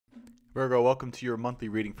Virgo, welcome to your monthly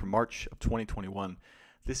reading for March of 2021.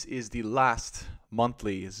 This is the last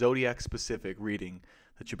monthly zodiac-specific reading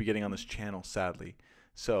that you'll be getting on this channel, sadly.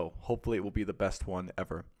 So hopefully it will be the best one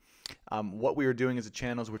ever. What we are doing as a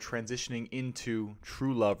channel is we're transitioning into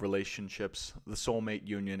true love relationships, the soulmate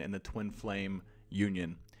union and the twin flame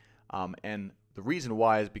union. And the reason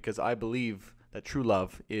why is because I believe that true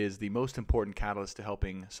love is the most important catalyst to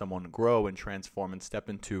helping someone grow and transform and step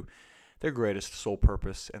into their greatest soul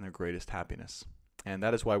purpose and their greatest happiness. And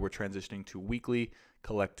that is why we're transitioning to weekly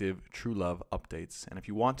collective true love updates. And if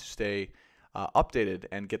you want to stay updated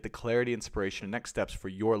and get the clarity, inspiration, and next steps for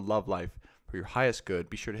your love life, for your highest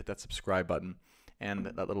good, be sure to hit that subscribe button and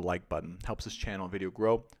that little like button. It helps this channel and video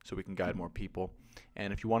grow so we can guide more people.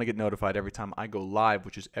 And if you want to get notified every time I go live,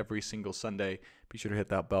 which is every single Sunday, be sure to hit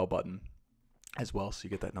that bell button as well so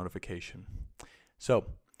you get that notification. So,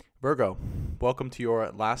 Virgo, welcome to your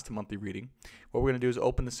last monthly reading. What we're going to do is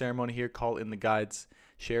open the ceremony here, call in the guides,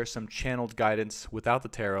 share some channeled guidance without the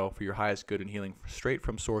tarot for your highest good and healing straight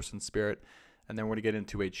from source and spirit, and then we're going to get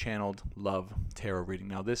into a channeled love tarot reading.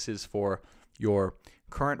 Now this is for your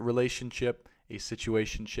current relationship, a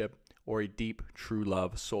situationship, or a deep true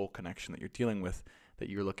love soul connection that you're dealing with, that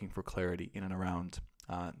you're looking for clarity in and around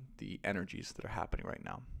the energies that are happening right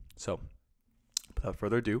now. So without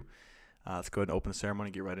further ado, let's go ahead and open the ceremony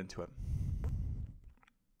and get right into it.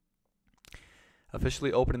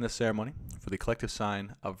 Officially opening the ceremony for the collective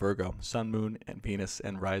sign of Virgo, Sun, Moon, and Venus,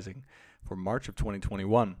 and Rising for March of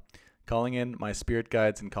 2021. Calling in my spirit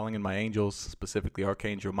guides and calling in my angels, specifically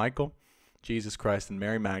Archangel Michael, Jesus Christ, and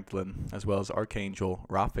Mary Magdalene, as well as Archangel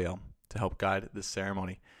Raphael, to help guide this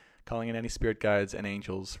ceremony. Calling in any spirit guides and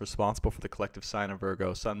angels responsible for the collective sign of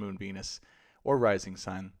Virgo, Sun, Moon, Venus, or Rising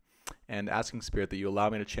sign, and asking Spirit that you allow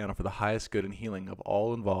me to channel for the highest good and healing of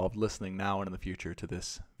all involved listening now and in the future to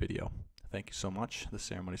this video. Thank you so much. The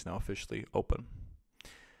ceremony is now officially open.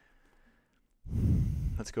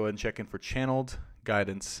 Let's go ahead and check in for channeled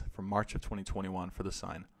guidance for March of 2021 for the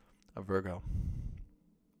sign of Virgo.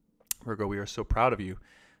 Virgo, we are so proud of you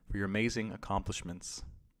for your amazing accomplishments.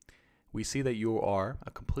 We see that you are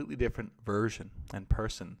a completely different version and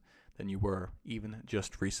person than you were even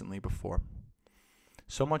just recently before.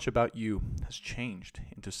 So much about you has changed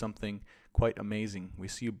into something quite amazing. We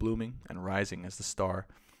see you blooming and rising as the star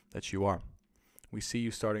that you are. We see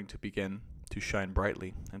you starting to begin to shine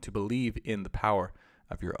brightly and to believe in the power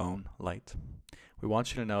of your own light. We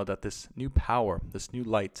want you to know that this new power, this new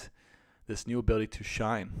light, this new ability to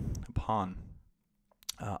shine upon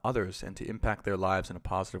others and to impact their lives in a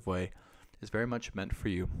positive way is very much meant for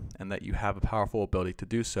you, and that you have a powerful ability to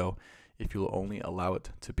do so if you will only allow it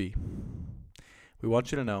to be. We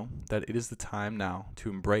want you to know that it is the time now to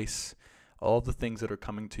embrace all of the things that are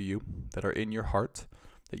coming to you, that are in your heart,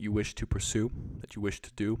 that you wish to pursue, that you wish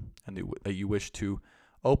to do, and that you wish to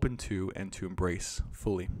open to and to embrace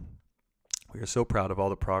fully. We are so proud of all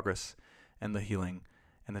the progress and the healing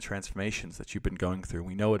and the transformations that you've been going through.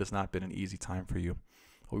 We know it has not been an easy time for you,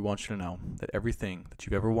 but we want you to know that everything that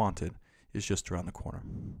you've ever wanted is just around the corner.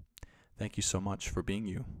 Thank you so much for being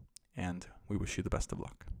you, and we wish you the best of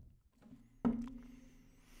luck.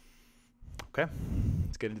 Okay,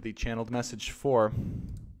 let's get into the channeled message for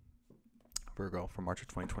Virgo for March of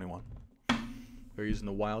 2021. We're using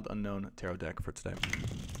the Wild Unknown Tarot deck for today.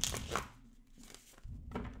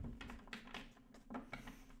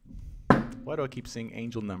 Why do I keep seeing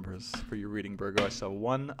angel numbers for your reading, Virgo? I saw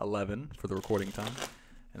 111 for the recording time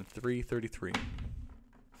and 333.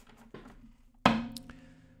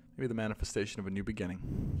 Maybe the manifestation of a new beginning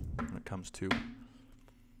when it comes to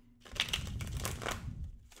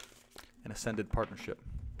an ascended partnership.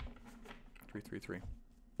 333.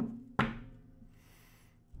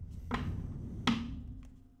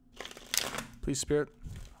 Please, Spirit,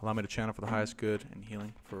 allow me to channel for the highest good and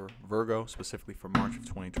healing for Virgo, specifically for March of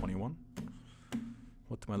 2021.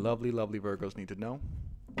 What do my lovely, lovely Virgos need to know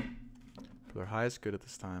for their highest good at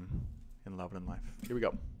this time in love and in life? Here we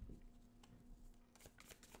go.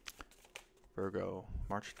 Virgo,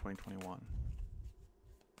 March 2021.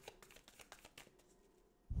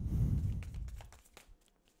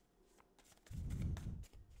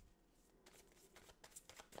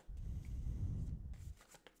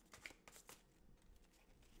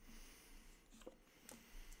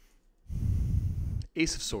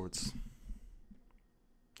 Ace of Swords.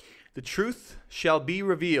 The truth shall be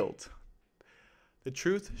revealed. The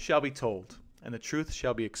truth shall be told, and the truth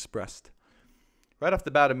shall be expressed. Right off the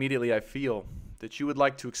bat, immediately I feel that you would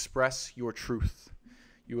like to express your truth.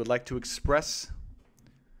 You would like to express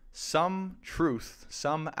some truth,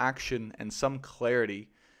 some action, and some clarity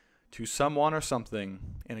to someone or something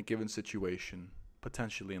in a given situation,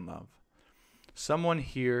 potentially in love. Someone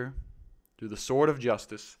here, through the sword of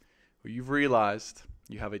justice, who you've realized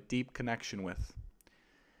you have a deep connection with,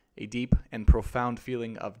 a deep and profound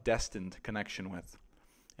feeling of destined connection with.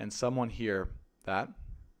 And someone here that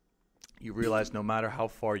you realize no matter how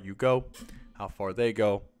far you go, how far they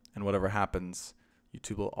go, and whatever happens, you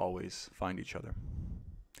two will always find each other.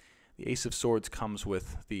 The Ace of Swords comes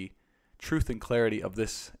with the truth and clarity of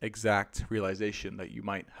this exact realization that you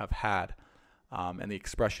might have had, and the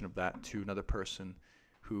expression of that to another person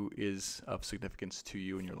who is of significance to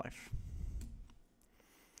you in your life.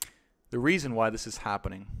 The reason why this is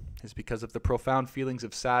happening is because of the profound feelings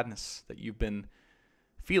of sadness that you've been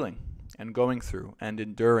feeling and going through and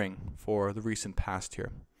enduring for the recent past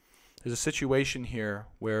here. There's a situation here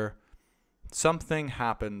where some things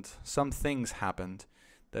happened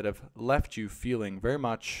that have left you feeling very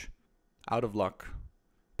much out of luck,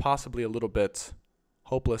 possibly a little bit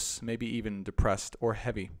hopeless, maybe even depressed or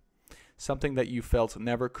heavy. Something that you felt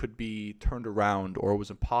never could be turned around, or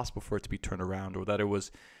was impossible for it to be turned around, or that it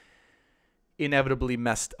was inevitably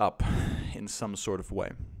messed up in some sort of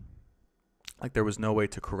way. Like there was no way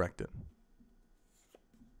to correct it.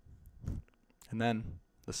 And then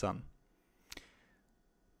the Sun.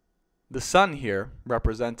 The Sun here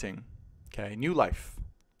representing, new life,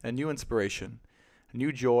 a new inspiration, a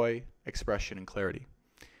new joy, expression, and clarity.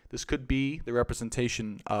 This could be the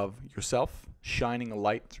representation of yourself shining a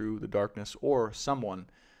light through the darkness, or someone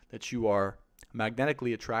that you are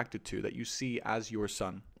magnetically attracted to, that you see as your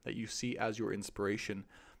sun, that you see as your inspiration,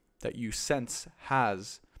 that you sense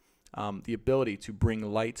has the ability to bring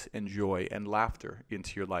light and joy and laughter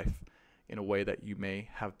into your life in a way that you may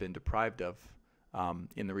have been deprived of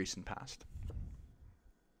in the recent past.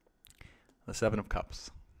 The Seven of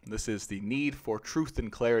Cups. This is the need for truth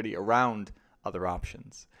and clarity around other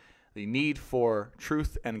options. The need for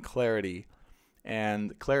truth and clarity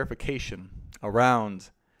and clarification around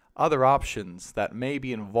other options that may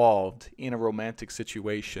be involved in a romantic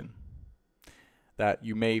situation that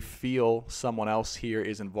you may feel someone else here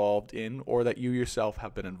is involved in, or that you yourself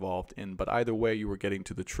have been involved in. But either way, you were getting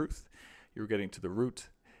to the truth, you were getting to the root,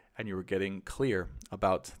 and you were getting clear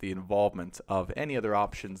about the involvement of any other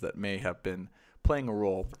options that may have been playing a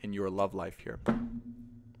role in your love life here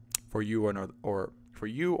for you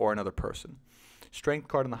or another person. Strength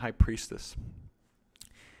card and the High Priestess.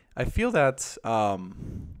 I feel that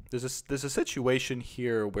there's a situation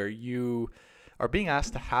here where you are being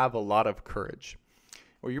asked to have a lot of courage,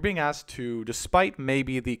 or you're being asked to, despite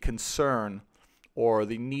maybe the concern or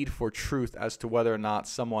the need for truth as to whether or not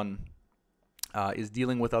someone is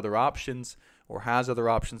dealing with other options or has other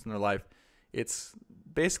options in their life, it's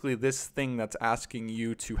basically this thing that's asking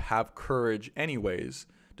you to have courage anyways,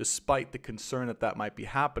 despite the concern that might be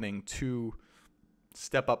happening, to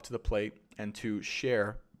step up to the plate and to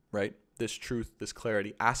share, right, this truth, this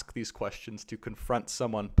clarity, ask these questions, to confront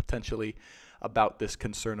someone potentially about this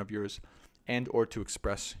concern of yours, and or to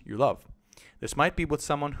express your love. This might be with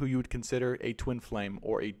someone who you would consider a twin flame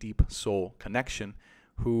or a deep soul connection,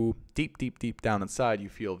 who deep down inside you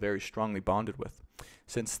feel very strongly bonded with,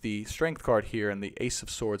 since the Strength card here and the Ace of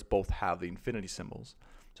Swords both have the infinity symbols.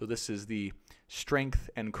 So this is the strength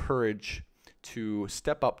and courage to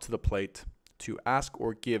step up to the plate, to ask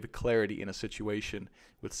or give clarity in a situation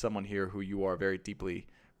with someone here who you are very deeply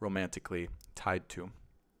romantically tied to.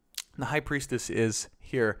 The High Priestess is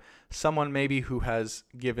here someone maybe who has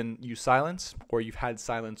given you silence, or you've had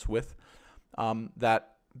silence with, that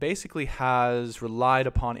basically has relied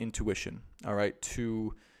upon intuition, all right,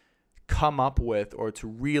 to come up with or to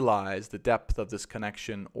realize the depth of this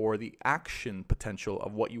connection or the action potential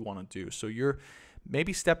of what you want to do. So you're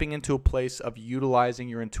maybe stepping into a place of utilizing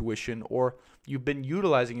your intuition, or you've been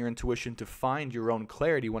utilizing your intuition to find your own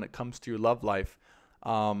clarity when it comes to your love life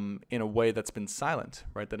in a way that's been silent,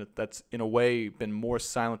 right? That's in a way been more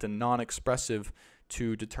silent and non-expressive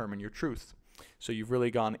to determine your truth. So you've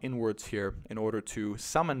really gone inwards here in order to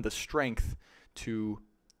summon the strength to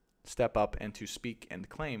step up and to speak and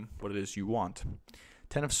claim what it is you want.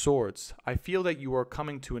 Ten of Swords. I feel that you are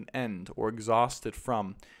coming to an end, or exhausted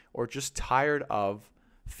from, or just tired of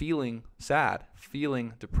feeling sad,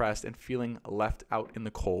 feeling depressed, and feeling left out in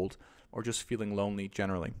the cold, or just feeling lonely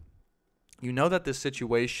generally. You know that this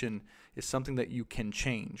situation is something that you can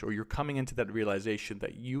change, or you're coming into that realization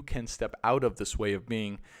that you can step out of this way of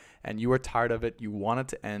being, and you are tired of it. You want it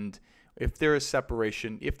to end. If there is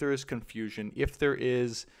separation, if there is confusion, if there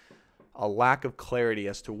is a lack of clarity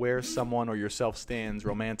as to where someone or yourself stands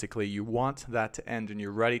romantically, you want that to end, and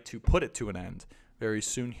you're ready to put it to an end very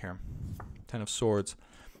soon here. Ten of Swords.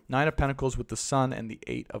 Nine of Pentacles with the Sun and the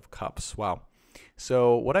Eight of Cups. Wow.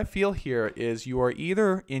 So what I feel here is you are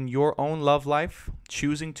either in your own love life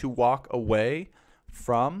choosing to walk away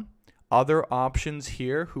from other options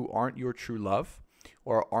here who aren't your true love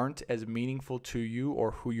or aren't as meaningful to you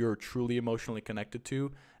or who you're truly emotionally connected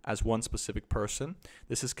to as one specific person.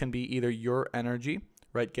 Can be either your energy,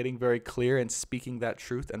 right, getting very clear and speaking that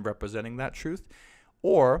truth and representing that truth,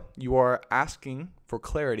 or you are asking for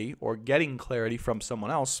clarity or getting clarity from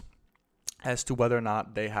someone else as to whether or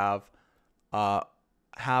not they have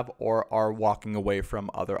or are walking away from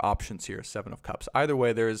other options here. Seven of Cups. Either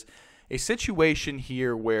way, there's a situation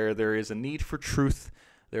here where there is a need for truth,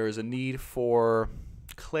 there is a need for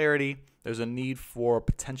clarity, there's a need for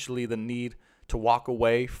potentially the need to walk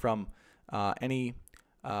away from any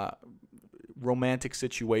romantic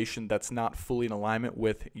situation that's not fully in alignment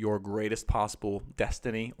with your greatest possible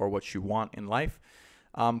destiny or what you want in life.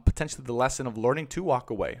 Potentially the lesson of learning to walk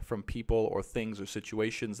away from people or things or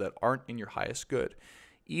situations that aren't in your highest good.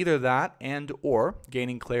 Either that and or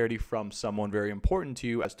gaining clarity from someone very important to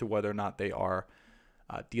you as to whether or not they are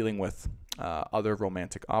dealing with other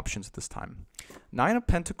romantic options at this time. Nine of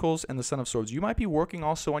Pentacles and the Son of Swords. You might be working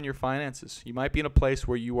also on your finances. You might be in a place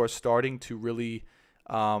where you are starting to really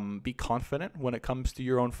be confident when it comes to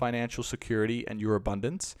your own financial security and your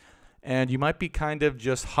abundance. And you might be kind of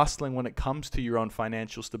just hustling when it comes to your own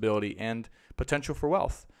financial stability and potential for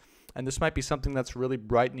wealth. And this might be something that's really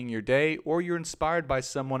brightening your day, or you're inspired by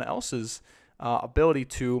someone else's ability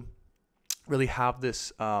to really have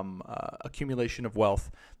this accumulation of wealth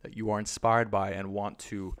that you are inspired by and want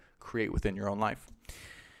to create within your own life.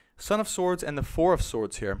 Son of Swords and the Four of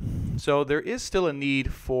Swords here. So there is still a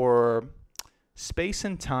need for space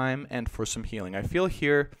and time and for some healing. I feel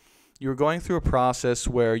here you're going through a process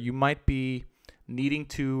where you might be needing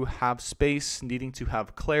to have space, needing to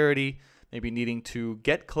have clarity, maybe needing to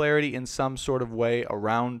get clarity in some sort of way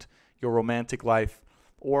around your romantic life,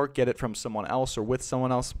 or get it from someone else or with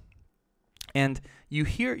someone else. And you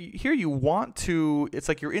want to, it's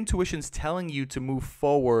like your intuition's telling you to move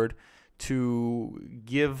forward, to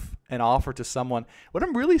give an offer to someone. What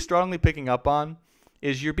I'm really strongly picking up on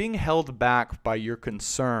is you're being held back by your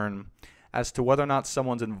concern as to whether or not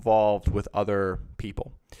someone's involved with other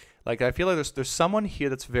people. Like, I feel like there's someone here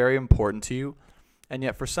that's very important to you, and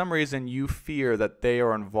yet for some reason you fear that they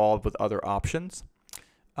are involved with other options,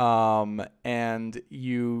 and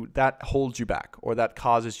that holds you back, or that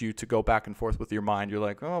causes you to go back and forth with your mind. You're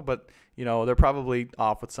like, oh, but they're probably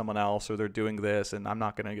off with someone else, or they're doing this, and I'm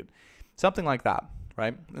not going to get something like that,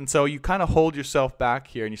 right? And so you kind of hold yourself back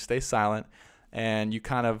here, and you stay silent, and you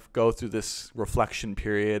kind of go through this reflection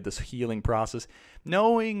period, this healing process,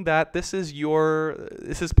 knowing that this is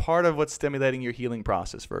part of what's stimulating your healing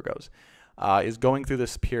process, Virgos, is going through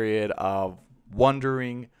this period of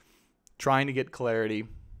wondering, trying to get clarity,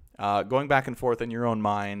 going back and forth in your own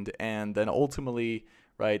mind, and then ultimately,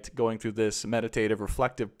 right, going through this meditative,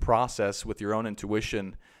 reflective process with your own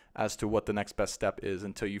intuition as to what the next best step is,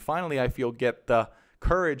 until you finally, I feel, get the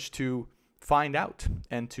courage to find out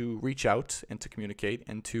and to reach out and to communicate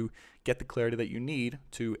and to get the clarity that you need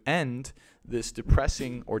to end this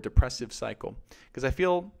depressing or depressive cycle. Because I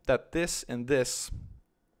feel that this and this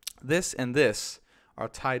are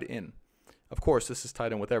tied in. Of course, this is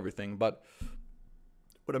tied in with everything, but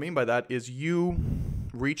what I mean by that is you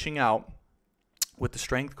reaching out with the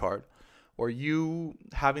Strength card, or you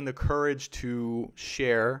having the courage to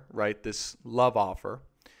share, right, this love offer,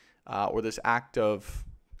 or this act of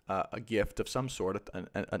a gift of some sort,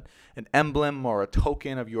 an emblem or a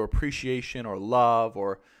token of your appreciation or love,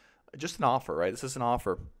 or just an offer, right? This is an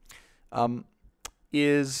offer,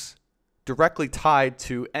 is directly tied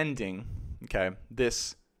to ending, okay,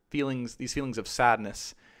 these feelings of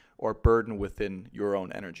sadness or burden within your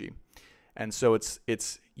own energy. And so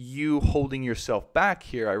it's you holding yourself back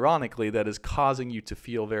here, ironically, that is causing you to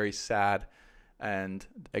feel very sad and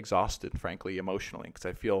exhausted, frankly, emotionally, because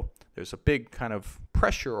I feel there's a big kind of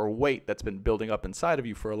pressure or weight that's been building up inside of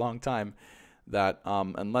you for a long time that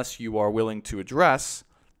unless you are willing to address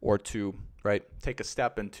or to, right, take a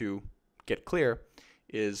step and to get clear,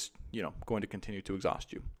 is going to continue to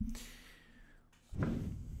exhaust you.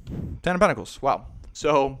 Ten of Pentacles. Wow.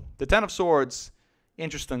 So the Ten of Swords,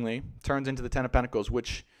 interestingly, turns into the Ten of Pentacles,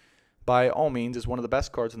 which by all means is one of the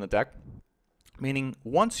best cards in the deck. Meaning,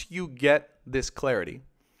 once you get this clarity,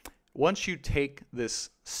 once you take this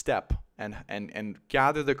step and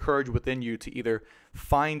gather the courage within you to either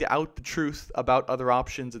find out the truth about other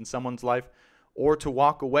options in someone's life, or to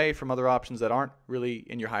walk away from other options that aren't really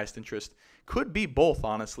in your highest interest, could be both,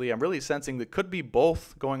 honestly. I'm really sensing that could be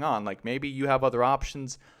both going on. Like, maybe you have other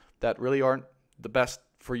options that really aren't the best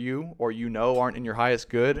for you, or aren't in your highest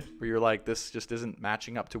good, where you're like, this just isn't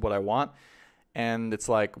matching up to what I want. And it's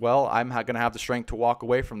like, well, I'm going to have the strength to walk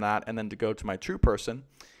away from that and then to go to my true person.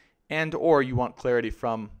 And or you want clarity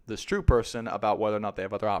from this true person about whether or not they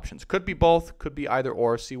have other options. Could be both, could be either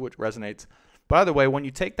or, see what resonates. But either way, when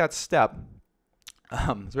you take that step,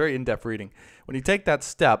 it's very in-depth reading. When you take that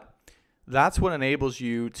step, that's what enables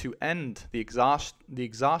you to end the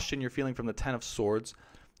exhaustion you're feeling from the Ten of Swords,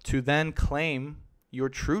 to then claim your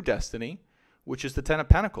true destiny, which is the Ten of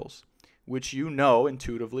Pentacles, which you know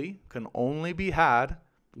intuitively can only be had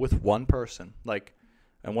with one person.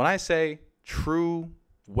 And when I say true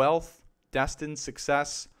wealth, destined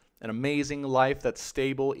success, an amazing life that's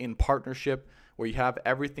stable in partnership, where you have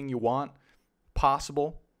everything you want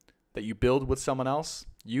possible, that you build with someone else,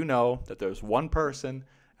 you know that there's one person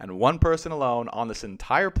and one person alone on this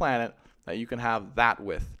entire planet that you can have that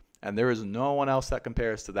with. And there is no one else that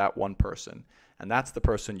compares to that one person. And that's the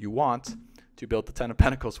person you want to build the Ten of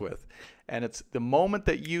Pentacles with. And it's the moment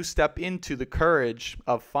that you step into the courage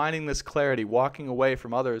of finding this clarity, walking away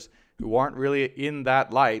from others who aren't really in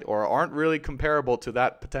that light or aren't really comparable to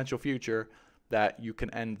that potential future, that you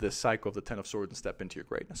can end this cycle of the Ten of Swords and step into your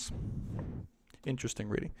greatness. Interesting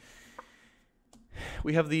reading.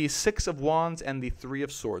 We have the Six of Wands and the Three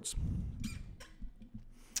of Swords.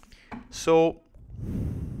 So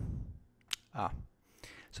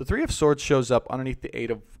Three of Swords shows up underneath the Eight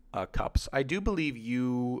of Cups. I do believe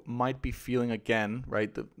you might be feeling again, right,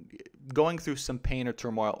 going through some pain or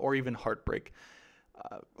turmoil or even heartbreak.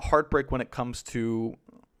 Heartbreak when it comes to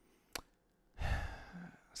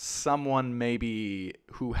someone maybe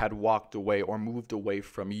who had walked away or moved away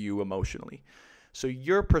from you emotionally. So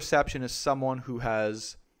your perception is someone who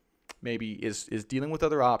has maybe is dealing with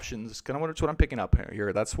other options. It's kind of what I'm picking up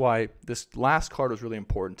here. That's why this last card was really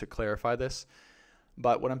important to clarify this.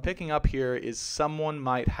 But what I'm picking up here is someone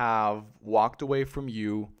might have walked away from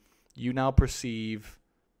you. You now perceive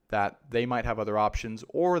that they might have other options,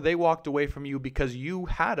 or they walked away from you because you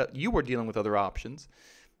were dealing with other options.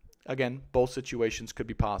 Again, both situations could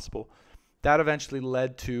be possible. That eventually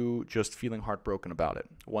led to just feeling heartbroken about it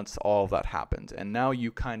once all of that happened. And now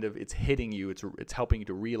you it's hitting you. It's helping you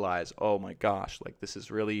to realize, oh my gosh, this is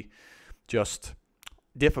really just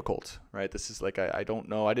difficult, right? This is I don't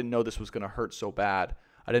know. I didn't know this was going to hurt so bad.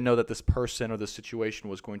 I didn't know that this person or this situation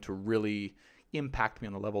was going to really impact me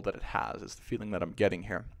on the level that it has, is the feeling that I'm getting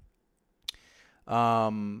here.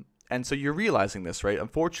 And so you're realizing this, right?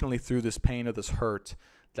 Unfortunately, through this pain or this hurt,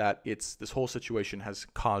 that this whole situation has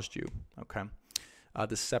caused you, okay?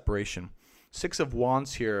 This separation. Six of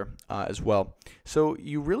Wands here as well. So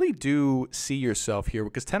you really do see yourself here,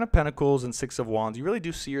 because Ten of Pentacles and Six of Wands, you really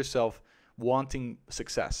do see yourself wanting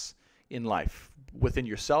success in life. Within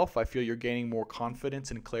yourself, I feel you're gaining more confidence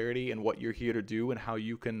and clarity in what you're here to do and how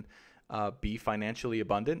you can be financially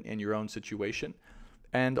abundant in your own situation.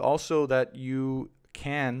 And also that you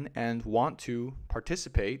can and want to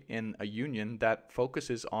participate in a union that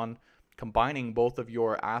focuses on combining both of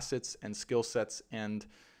your assets and skill sets and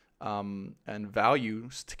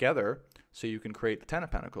values together, so you can create the Ten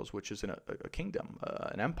of Pentacles, which is a kingdom,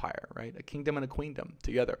 an empire, right? A kingdom and a queendom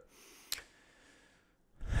together.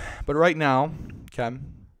 But right now, okay,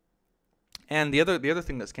 and the other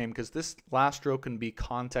thing that's came, because this last row can be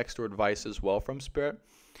context or advice as well from Spirit.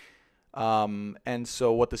 And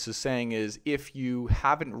so what this is saying is, if you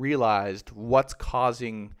haven't realized what's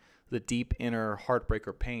causing the deep inner heartbreak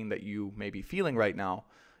or pain that you may be feeling right now,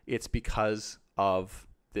 it's because of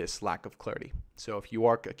this lack of clarity. So if you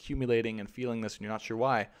are accumulating and feeling this and you're not sure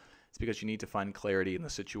why, it's because you need to find clarity in the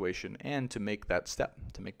situation and to make that step,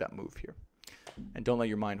 to make that move here. And don't let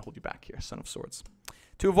your mind hold you back here, Son of Swords.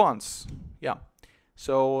 Two of Wands, yeah.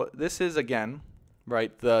 So this is, again,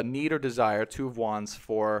 right, the need or desire, Two of Wands,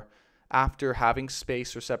 for after having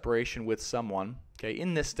space or separation with someone, okay,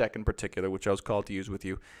 in this deck in particular, which I was called to use with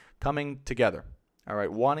you, coming together, all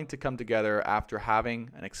right, wanting to come together after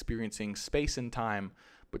having and experiencing space and time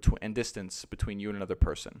and distance between you and another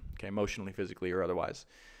person, okay, emotionally, physically, or otherwise.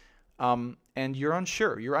 And you're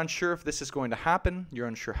unsure. You're unsure if this is going to happen. You're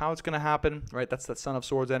unsure how it's going to happen, right? That's that Son of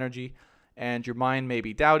Swords energy. And your mind may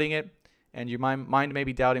be doubting it, and your mind may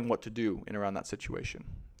be doubting what to do in around that situation,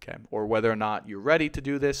 okay? Or whether or not you're ready to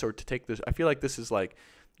do this or to take this. I feel like this is like,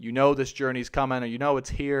 this journey's coming, or it's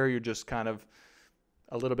here. You're just kind of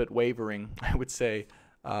a little bit wavering, I would say,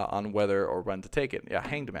 on whether or when to take it. Yeah,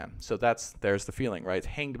 Hanged Man. So there's the feeling, right?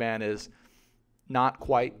 Hanged Man is not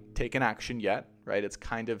quite taken action yet, right? It's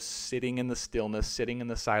kind of sitting in the stillness, sitting in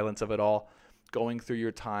the silence of it all, going through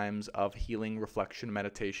your times of healing, reflection,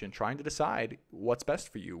 meditation, trying to decide what's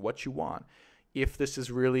best for you, what you want. If this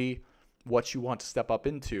is really what you want to step up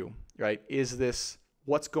into, right? Is this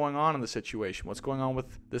what's going on in the situation? What's going on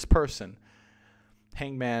with this person?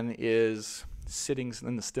 Hangman is sitting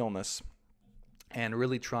in the stillness and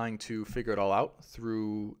really trying to figure it all out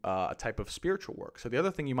through a type of spiritual work. So the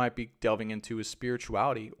other thing you might be delving into is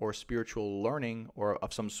spirituality or spiritual learning or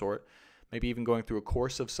of some sort, maybe even going through a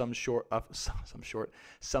course of some sort,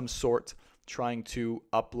 trying to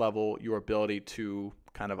up-level your ability to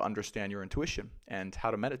kind of understand your intuition and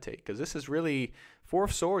how to meditate. Because this is really, Four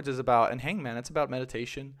of Swords is about, and Hangman, it's about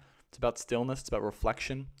meditation, it's about stillness, it's about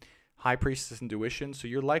reflection, High Priestess intuition. So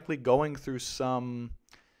you're likely going through some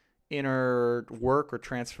inner work or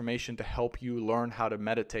transformation to help you learn how to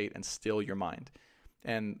meditate and still your mind.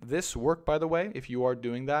 And this work, by the way, if you are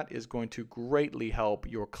doing that, is going to greatly help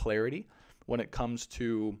your clarity when it comes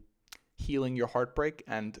to healing your heartbreak,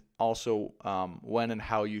 and also when and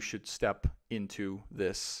how you should step into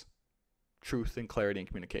this truth and clarity and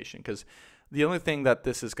communication. Because the only thing that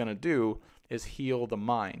this is going to do is heal the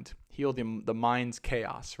mind, heal the mind's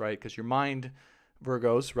chaos, right? Because your mind,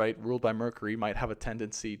 Virgos, right, ruled by Mercury, might have a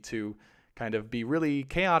tendency to kind of be really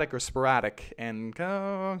chaotic or sporadic and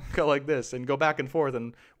go like this and go back and forth.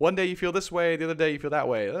 And one day you feel this way, the other day you feel that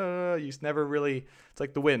way. You never really, it's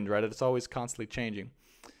like the wind, right? It's always constantly changing.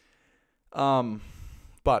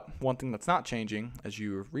 But one thing that's not changing, as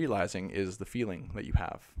you're realizing, is the feeling that you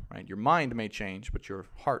have, right? Your mind may change, but your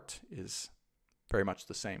heart is very much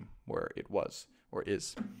the same where it was or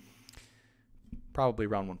is. Probably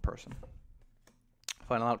around one person.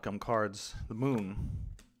 Final outcome cards, the Moon,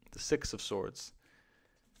 the Six of Swords,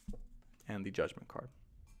 and the Judgment card.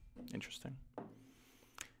 Interesting.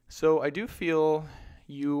 So I do feel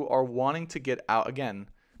you are wanting to get out, again,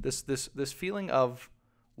 this feeling of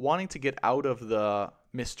wanting to get out of the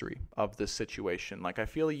mystery of this situation. Like, I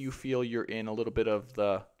feel you're in a little bit of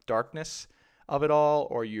the darkness of it all,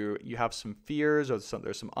 or you have some fears, or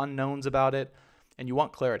there's some unknowns about it, and you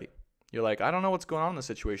want clarity. You're like, I don't know what's going on in the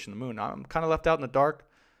situation, the Moon. I'm kind of left out in the dark.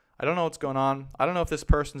 I don't know what's going on. I don't know if this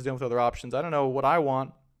person's dealing with other options. I don't know what I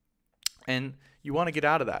want. And you want to get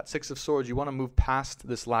out of that. Six of Swords, you want to move past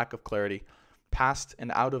this lack of clarity, past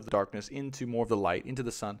and out of the darkness into more of the light, into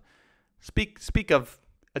the sun. Speak of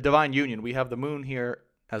a divine union. We have the Moon here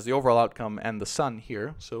as the overall outcome and the sun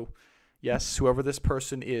here. So yes, whoever this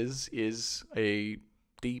person is a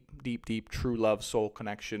deep, true love, soul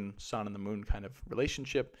connection, sun and the moon kind of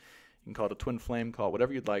relationship. You can call it a twin flame, call it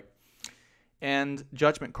whatever you'd like. And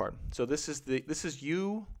Judgment card. So this is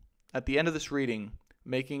you at the end of this reading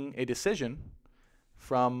making a decision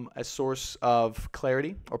from a source of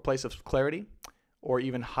clarity or place of clarity or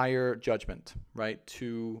even higher judgment, right?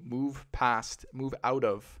 To move out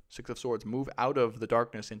of Six of Swords, move out of the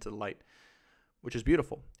darkness into the light, which is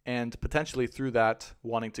beautiful. And potentially through that,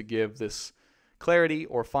 wanting to give this clarity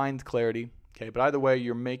or find clarity. Okay, but either way,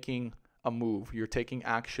 you're making a move. You're taking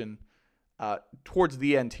action towards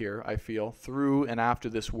the end here, I feel, through and after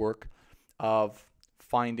this work of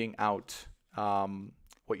finding out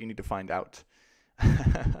what you need to find out.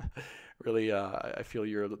 Really, I feel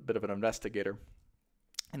you're a bit of an investigator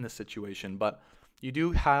in this situation, but you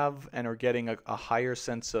do have and are getting a higher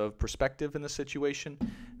sense of perspective in the situation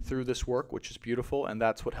through this work, which is beautiful, and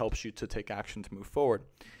that's what helps you to take action to move forward.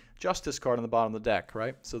 Justice card on the bottom of the deck,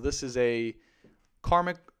 right? So this is a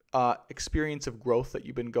karmic experience of growth that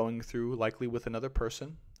you've been going through, likely with another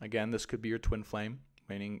person. Again, this could be your twin flame,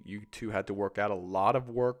 meaning you two had to work out a lot of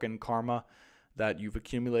work and karma that you've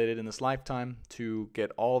accumulated in this lifetime to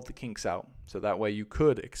get all of the kinks out. So that way you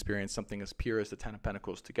could experience something as pure as the Ten of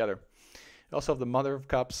Pentacles together. You also have the Mother of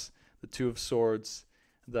Cups, the Two of Swords,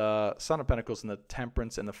 the Son of Pentacles, and the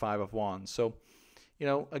Temperance, and the Five of Wands. So, you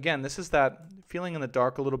know, again, this is that feeling in the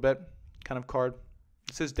dark a little bit kind of card.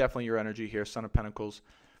 This is definitely your energy here, Son of Pentacles,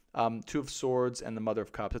 Two of Swords, and the Mother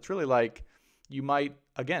of Cups. It's really like you might,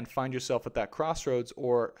 again, find yourself at that crossroads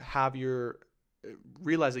or have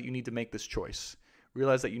realize that you need to make this choice.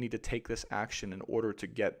 Realize that you need to take this action in order to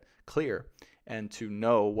get clear and to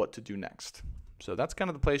know what to do next. So that's kind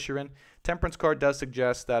of the place you're in. Temperance card does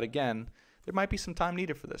suggest that, again, there might be some time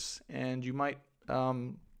needed for this, and you might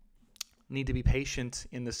need to be patient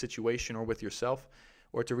in the situation or with yourself,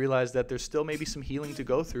 or to realize that there's still maybe some healing to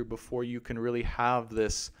go through before you can really have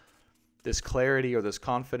this clarity or this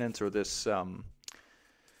confidence or this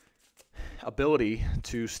ability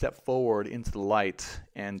to step forward into the light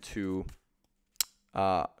and to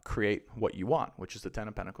create what you want, which is the Ten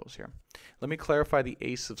of Pentacles here. Let me clarify the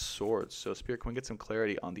Ace of Swords. So, Spirit, can we get some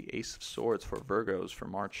clarity on the Ace of Swords for Virgos for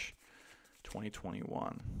March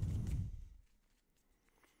 2021?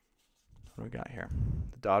 What do we got here?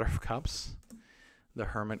 The Daughter of Cups, the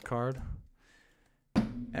Hermit card,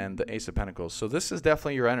 and the Ace of Pentacles. So this is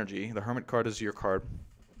definitely your energy. The Hermit card is your card.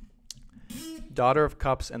 Daughter of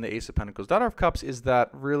Cups and the Ace of Pentacles. Daughter of Cups is that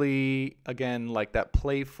really, again, like that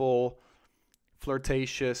playful,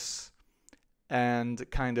 flirtatious, and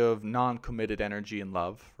kind of non-committed energy in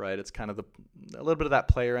love, right? It's kind of a little bit of that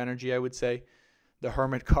player energy, I would say. The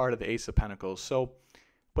Hermit card of the Ace of Pentacles. So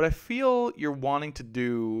what I feel you're wanting to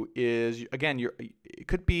do is, again, it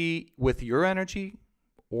could be with your energy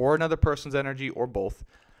or another person's energy or both,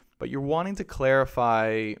 but you're wanting to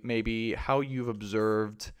clarify maybe how you've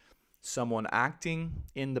observed someone acting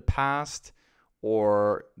in the past,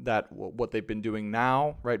 or that what they've been doing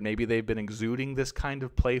now, right? Maybe they've been exuding this kind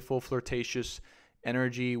of playful, flirtatious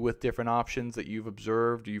energy with different options that you've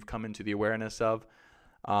observed, or you've come into the awareness of.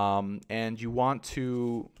 And you want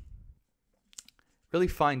to really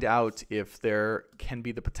find out if there can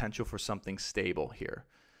be the potential for something stable here.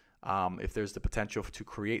 If there's the potential to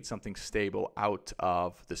create something stable out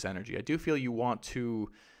of this energy. I do feel you want to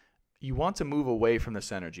move away from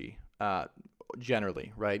this energy,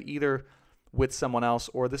 generally, right? Either with someone else,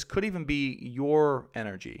 or this could even be your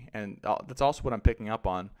energy. And that's also what I'm picking up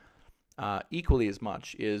on equally as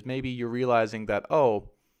much, is maybe you're realizing that,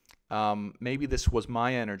 maybe this was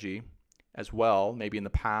my energy as well, maybe in the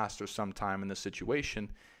past or sometime in this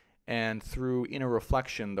situation. And through inner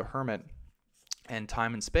reflection, the Hermit, and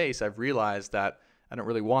time and space, I've realized that I don't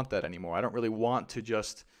really want that anymore. I don't really want to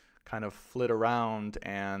just kind of flit around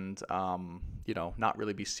and, not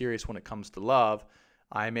really be serious when it comes to love.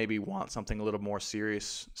 I maybe want something a little more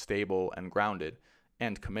serious, stable, and grounded,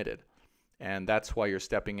 and committed. And that's why you're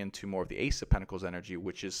stepping into more of the Ace of Pentacles energy,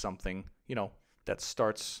 which is something, that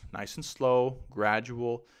starts nice and slow,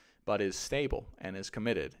 gradual, but is stable and is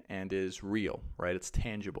committed and is real, right? It's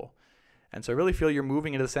tangible. And so I really feel you're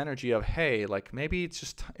moving into this energy of, hey, like maybe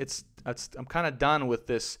I'm kind of done with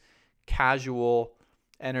this casual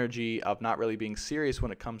energy of not really being serious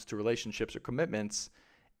when it comes to relationships or commitments.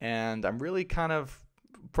 And I'm really kind of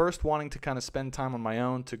first wanting to kind of spend time on my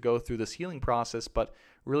own to go through this healing process, but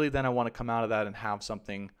really then I want to come out of that and have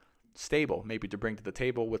something stable, maybe to bring to the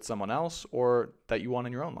table with someone else, or that you want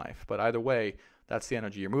in your own life. But either way, that's the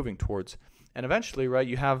energy you're moving towards. And eventually, right,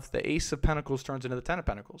 you have the Ace of Pentacles turns into the Ten of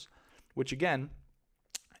Pentacles, which again,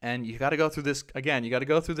 and you got to go through this, again, you got to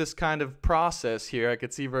go through this kind of process here. I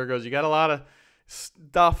could see, Virgos, you got a lot of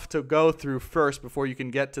stuff to go through first before you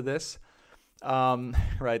can get to this.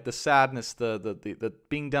 Right, the sadness, the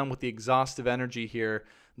being done with the exhaustive energy here,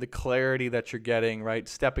 the clarity that you're getting, right,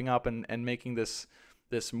 stepping up and making this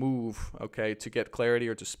move, okay, to get clarity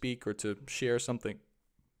or to speak or to share something.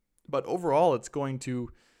 But overall, it's going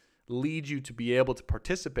to lead you to be able to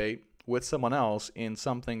participate with someone else in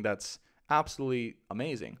something that's absolutely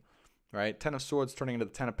amazing, right? Ten of Swords turning into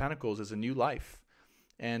the Ten of Pentacles is a new life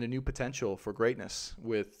and a new potential for greatness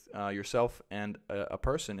with yourself and a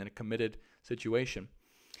person in a committed situation,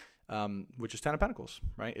 which is Ten of Pentacles,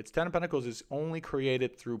 right? It's Ten of Pentacles is only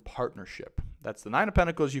created through partnership. That's the Nine of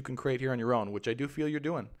Pentacles you can create here on your own, which I do feel you're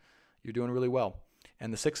doing. You're doing really well.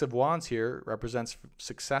 And the Six of Wands here represents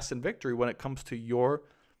success and victory when it comes to your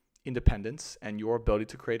independence and your ability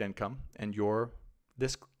to create income, and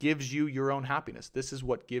this gives you your own happiness. This is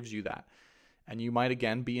what gives you that. And you might,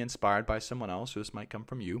 again, be inspired by someone else, or this might come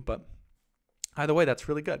from you, but either way, that's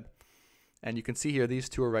really good. And you can see here, these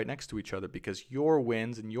two are right next to each other because your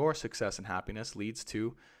wins and your success and happiness leads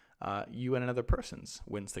to you and another person's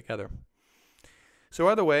wins together. So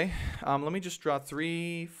either way, let me just draw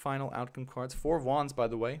three final outcome cards. Four of Wands, by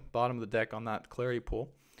the way, bottom of the deck on that clarity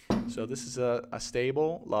pool. So this is a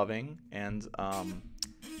stable, loving, and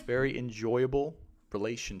very enjoyable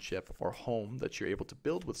relationship or home that you're able to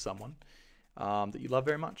build with someone that you love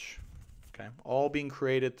very much. Okay, all being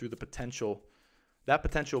created through that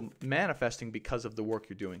potential manifesting because of the work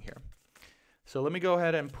you're doing here. So let me go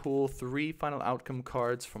ahead and pull three final outcome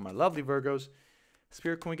cards for my lovely Virgos.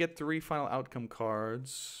 Spirit, can we get three final outcome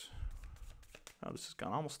cards? Oh, this has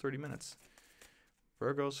gone almost 30 minutes.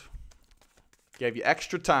 Virgos, gave you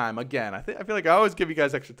extra time again. I feel like I always give you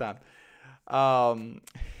guys extra time.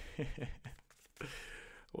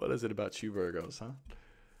 What is it about you, Virgos, huh?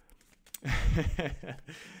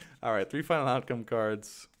 All right, three final outcome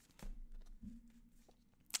cards.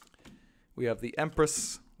 We have the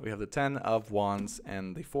Empress, we have the Ten of Wands,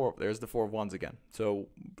 and there's the Four of Wands again. So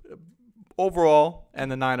overall, and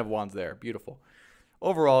the Nine of Wands there. Beautiful.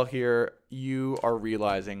 Overall here, you are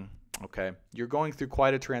realizing, okay, you're going through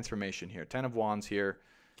quite a transformation here. Ten of Wands here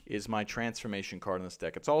is my transformation card in this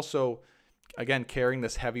deck. It's also, again, carrying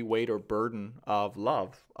this heavy weight or burden of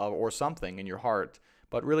love or something in your heart,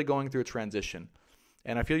 but really going through a transition.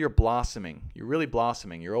 And I feel you're blossoming. You're really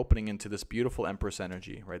blossoming. You're opening into this beautiful Empress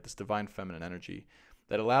energy, right? This divine feminine energy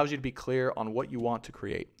that allows you to be clear on what you want to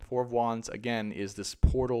create. Four of Wands, again, is this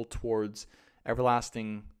portal towards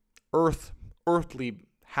everlasting earthly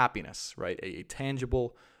happiness, right? A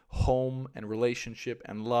tangible home and relationship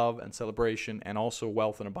and love and celebration, and also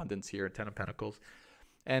wealth and abundance here at Ten of Pentacles.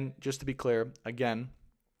 And just to be clear, again,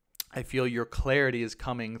 I feel your clarity is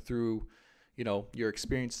coming through, your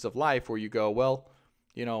experiences of life where you go, well,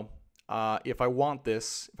 if I want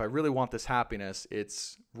this, if I really want this happiness,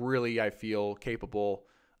 it's really, I feel, capable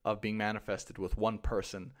of being manifested with one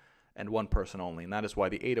person and one person only. And that is why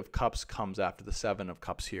the Eight of Cups comes after the Seven of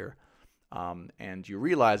Cups here. And you're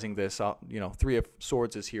realizing this, Three of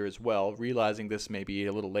Swords is here as well, realizing this maybe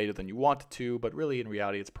a little later than you wanted to, but really in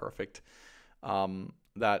reality it's perfect.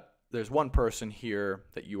 That there's one person here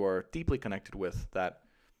that you are deeply connected with that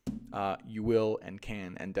you will and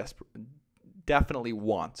can and definitely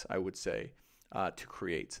want, I would say, to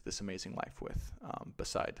create this amazing life with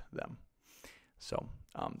beside them. So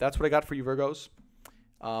that's what I got for you, Virgos.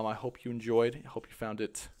 I hope you enjoyed. I hope you found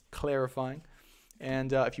it clarifying.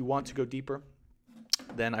 And if you want to go deeper,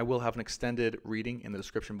 then I will have an extended reading in the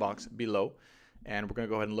description box below. And we're going to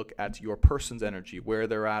go ahead and look at your person's energy, where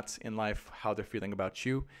they're at in life, how they're feeling about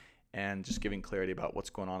you, and just giving clarity about what's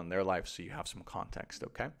going on in their life so you have some context,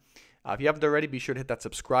 okay? If you haven't already, be sure to hit that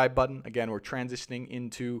subscribe button. Again, we're transitioning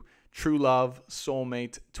into true love,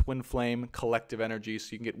 soulmate, twin flame, collective energy,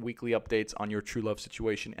 so you can get weekly updates on your true love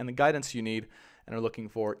situation and the guidance you need and are looking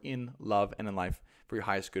for in love and in life for your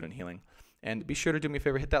highest good and healing. And be sure to do me a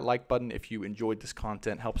favor, hit that like button if you enjoyed this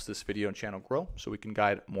content. Helps this video and channel grow so we can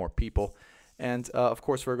guide more people. And of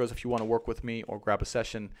course, Virgos, if you want to work with me or grab a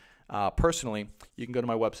session personally, you can go to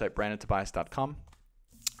my website, brandontobias.com,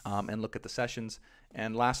 and look at the sessions.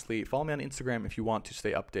 And lastly, follow me on Instagram if you want to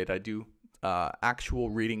stay updated. I do actual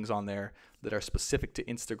readings on there that are specific to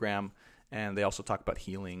Instagram, and they also talk about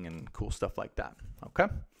healing and cool stuff like that. Okay?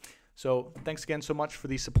 So thanks again so much for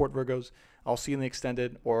the support, Virgos. I'll see you in the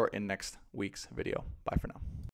extended or in next week's video. Bye for now.